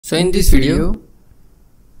So in this video,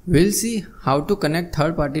 we'll see how to connect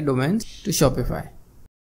third-party domains to Shopify.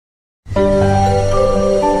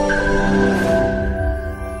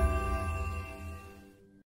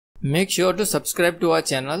 Make sure to subscribe to our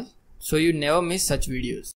channel so you never miss such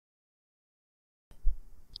videos.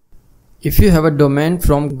 If you have a domain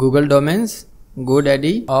from Google Domains,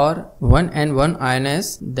 GoDaddy or 1&1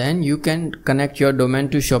 INS, then you can connect your domain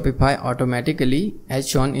to Shopify automatically as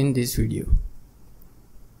shown in this video.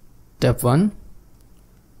 Step 1.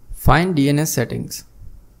 Find DNS settings.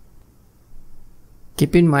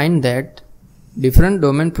 Keep in mind that different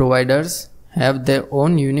domain providers have their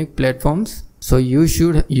own unique platforms, so you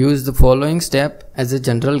should use the following step as a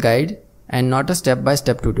general guide and not a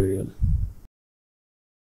step-by-step tutorial.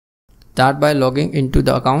 Start by logging into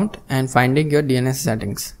the account and finding your DNS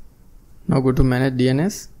settings. Now go to Manage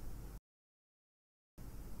DNS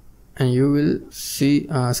and you will see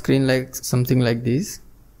a screen like something like this.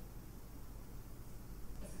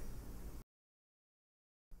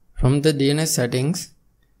 From the DNS settings,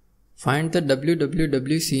 find the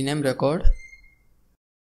www CNAME record.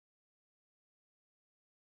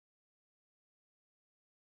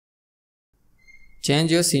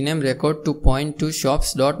 Change your CNAME record to point to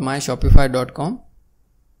shops.myshopify.com.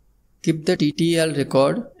 Keep the TTL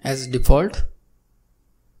record as default.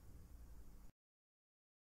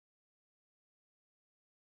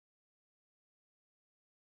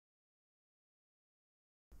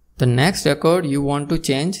 The next record you want to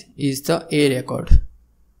change is the A record.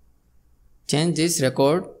 Change this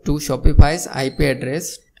record to Shopify's IP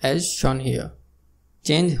address as shown here.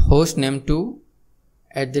 Change hostname to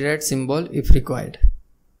 @ if required.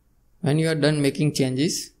 When you are done making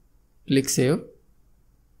changes, click Save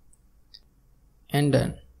and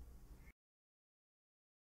Done.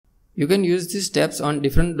 You can use these steps on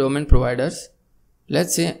different domain providers.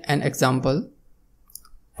 Let's say an example.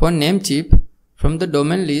 For Namecheap, from the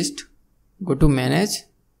domain list, go to Manage.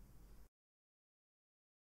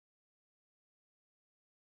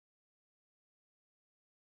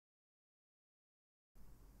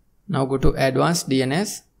 Now go to Advanced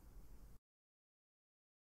DNS.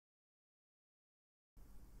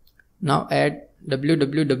 Now add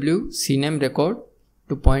www CNAME record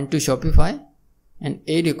to point to Shopify and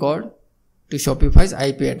A record to Shopify's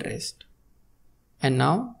IP address. And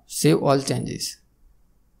now save all changes.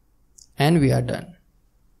 And we are done.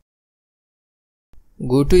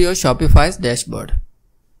 Go to your Shopify's dashboard.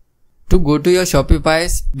 To go to your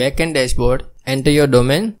Shopify's backend dashboard, enter your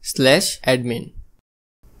domain /admin.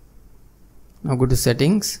 Now go to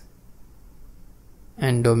Settings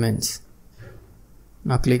and Domains.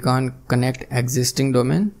 Now click on Connect Existing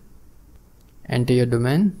Domain. Enter your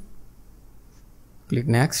domain. Click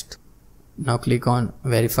Next. Now click on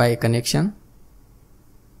Verify Connection.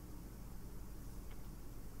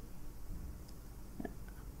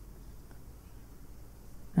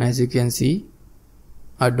 As you can see,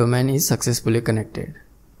 our domain is successfully connected.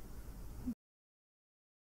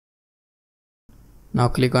 Now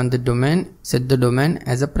click on the domain, set the domain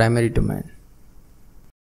as a primary domain.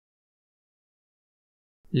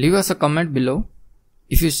 Leave us a comment below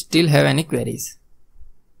if you still have any queries.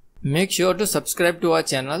 Make sure to subscribe to our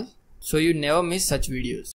channel so you never miss such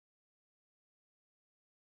videos.